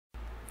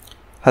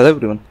Hello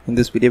everyone, in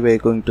this video we are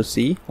going to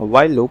see a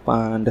while loop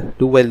and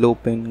do while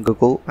loop in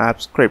Google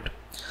Apps Script.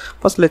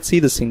 First let's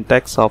see the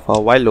syntax of a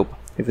while loop.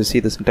 If you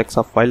see the syntax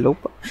of while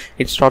loop,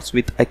 it starts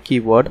with a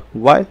keyword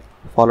while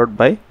followed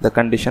by the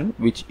condition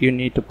which you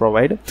need to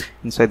provide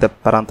inside the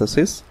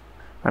parenthesis,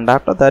 and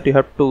after that you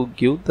have to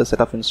give the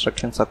set of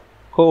instructions or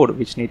code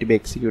which need to be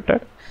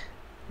executed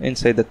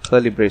inside the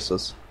curly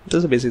braces. This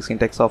is the basic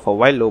syntax of a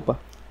while loop.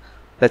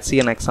 Let's see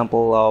an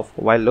example of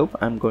while loop.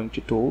 I'm going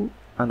to tool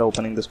and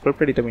opening the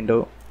script editor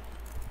window.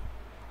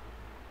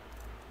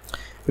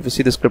 If you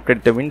see the script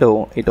editor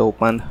window, it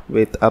opened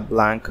with a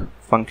blank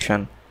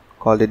function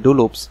called a do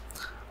loops.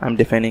 I'm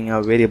defining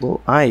a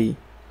variable I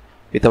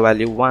with a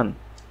value 1,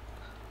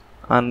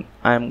 and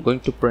I'm going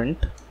to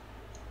print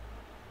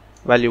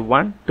value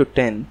 1 to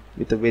 10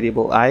 with a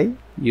variable I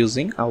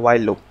using a while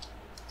loop.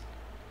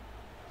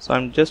 So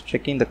I'm just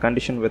checking the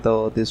condition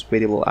whether this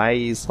variable I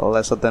is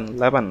lesser than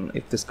 11.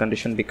 If this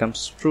condition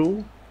becomes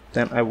true,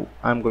 then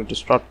I'm going to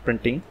start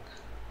printing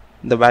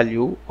the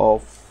value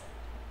of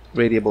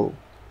variable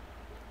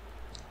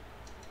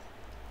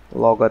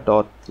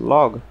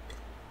logger.log,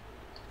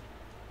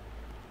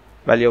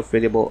 value of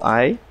variable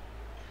I,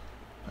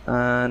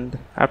 and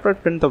after I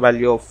print the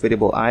value of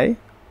variable I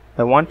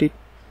want it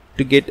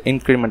to get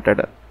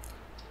incremented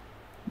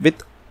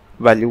with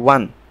value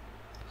 1.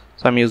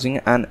 So I'm using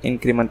an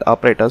increment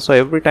operator, so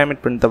every time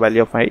it print the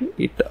value of I,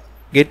 it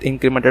get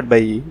incremented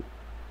by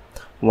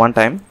one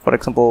time. For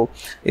example,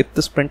 if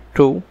this print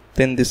 2,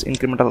 then this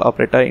incremental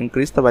operator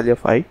increase the value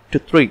of I to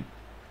 3.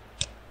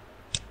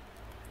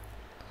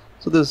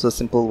 So this is a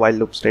simple while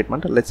loop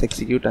statement. Let's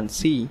execute and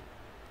see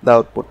the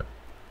output.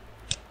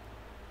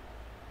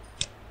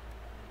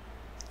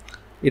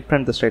 It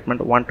print the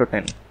statement 1 to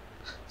 10.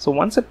 So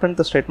once it print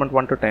the statement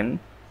 1 to 10,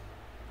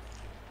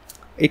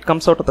 it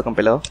comes out of the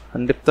compiler,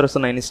 and if there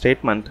isn't any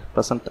statement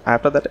present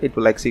after that, it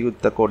will execute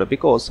the code,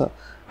 because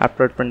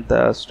after it print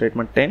the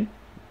statement 10,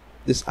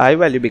 this I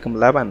value become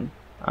 11,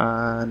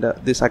 and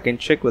this I can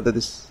check whether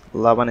this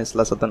 11 is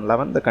lesser than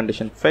 11. The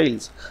condition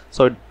fails,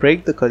 so it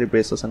breaks the curly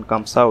braces and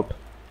comes out.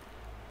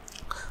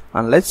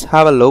 And let's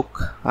have a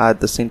look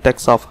at the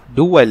syntax of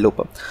do while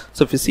loop.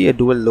 So if you see a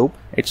do while loop,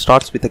 it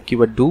starts with a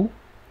keyword do,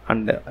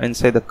 and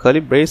inside the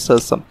curly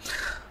braces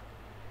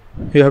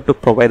you have to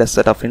provide a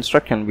set of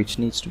instruction which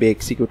needs to be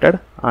executed,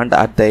 and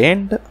at the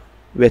end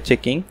we are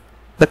checking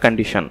the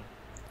condition.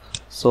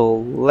 So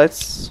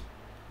let's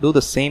do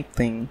the same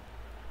thing.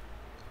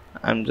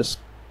 I'm just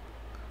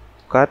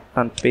cut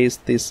and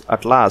paste this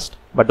at last,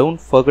 but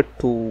don't forget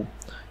to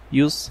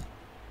use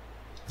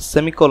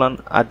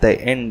semicolon at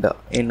the end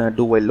in a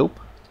do while loop,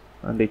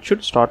 and it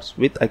should start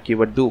with a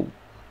keyword do.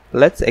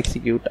 Let's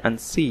execute and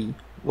see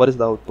what is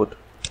the output.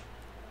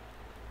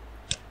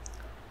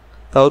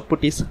 The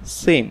output is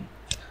same.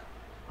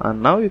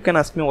 And now you can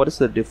ask me what is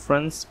the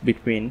difference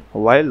between a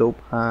while loop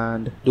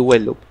and do while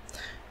loop.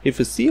 If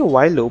you see a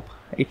while loop,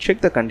 it checks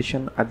the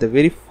condition at the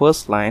very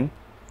first line,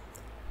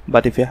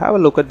 but if you have a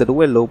look at the do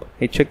while loop,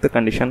 it checks the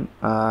condition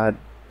at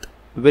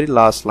the very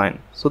last line.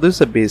 So this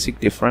is a basic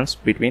difference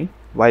between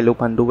while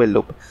loop and do while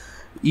loop.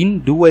 In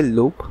do while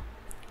loop,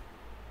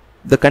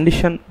 the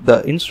condition,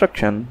 the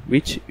instruction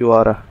which you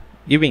are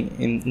giving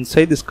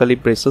inside this curly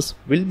braces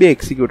will be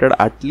executed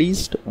at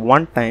least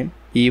one time,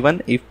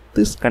 even if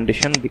this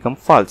condition become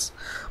false.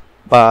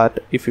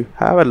 But if you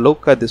have a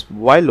look at this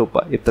while loop,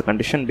 if the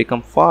condition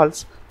become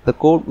false, the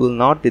code will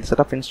not, the set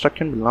of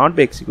instruction will not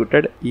be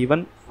executed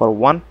even for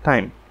one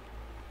time.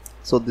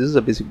 So this is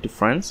a basic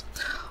difference.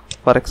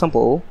 For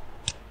example,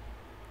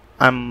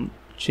 I'm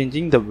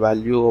changing the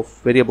value of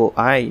variable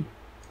I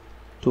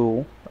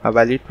to a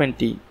value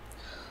 20.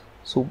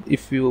 So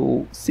if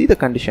you see the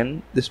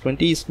condition, this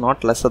 20 is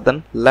not lesser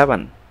than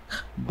 11,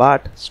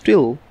 but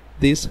still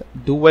this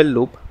do while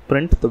loop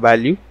print the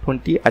value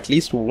 20 at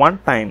least one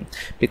time,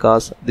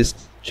 because this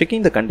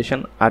checking the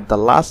condition at the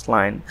last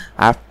line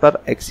after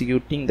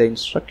executing the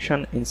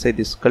instruction inside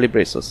these curly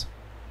braces.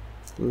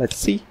 Let's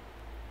see.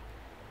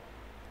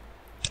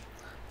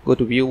 Go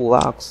to view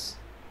logs.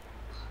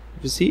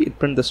 If you see, it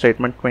print the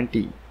statement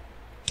 20.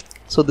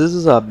 So this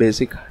is a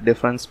basic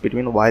difference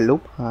between while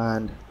loop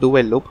and do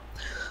while loop.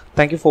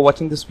 Thank you for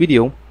watching this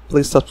video.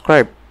 Please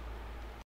subscribe.